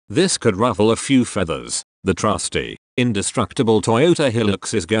This could ruffle a few feathers. The trusty, indestructible Toyota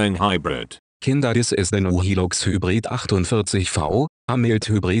Hilux is going hybrid. Kinder, this is the new Hilux Hybrid 48V, a mild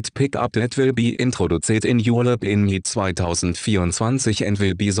hybrid pickup that will be introduced in Europe in mid 2024 and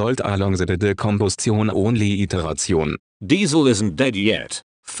will be sold along the combustion-only iteration. Diesel isn't dead yet,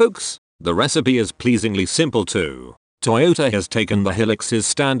 folks. The recipe is pleasingly simple too. Toyota has taken the Hilux's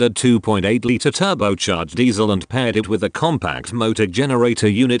standard 2.8-litre turbocharged diesel and paired it with a compact motor generator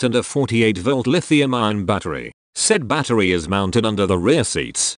unit and a 48-volt lithium-ion battery. Said battery is mounted under the rear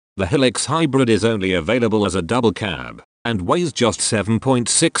seats. The Hilux Hybrid is only available as a double cab and weighs just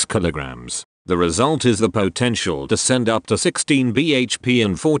 7.6 kilograms. The result is the potential to send up to 16 bhp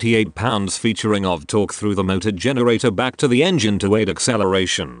and 48 pounds featuring of torque through the motor generator back to the engine to aid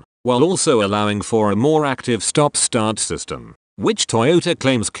acceleration, while also allowing for a more active stop-start system, which Toyota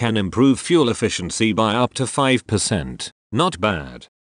claims can improve fuel efficiency by up to 5%. Not bad.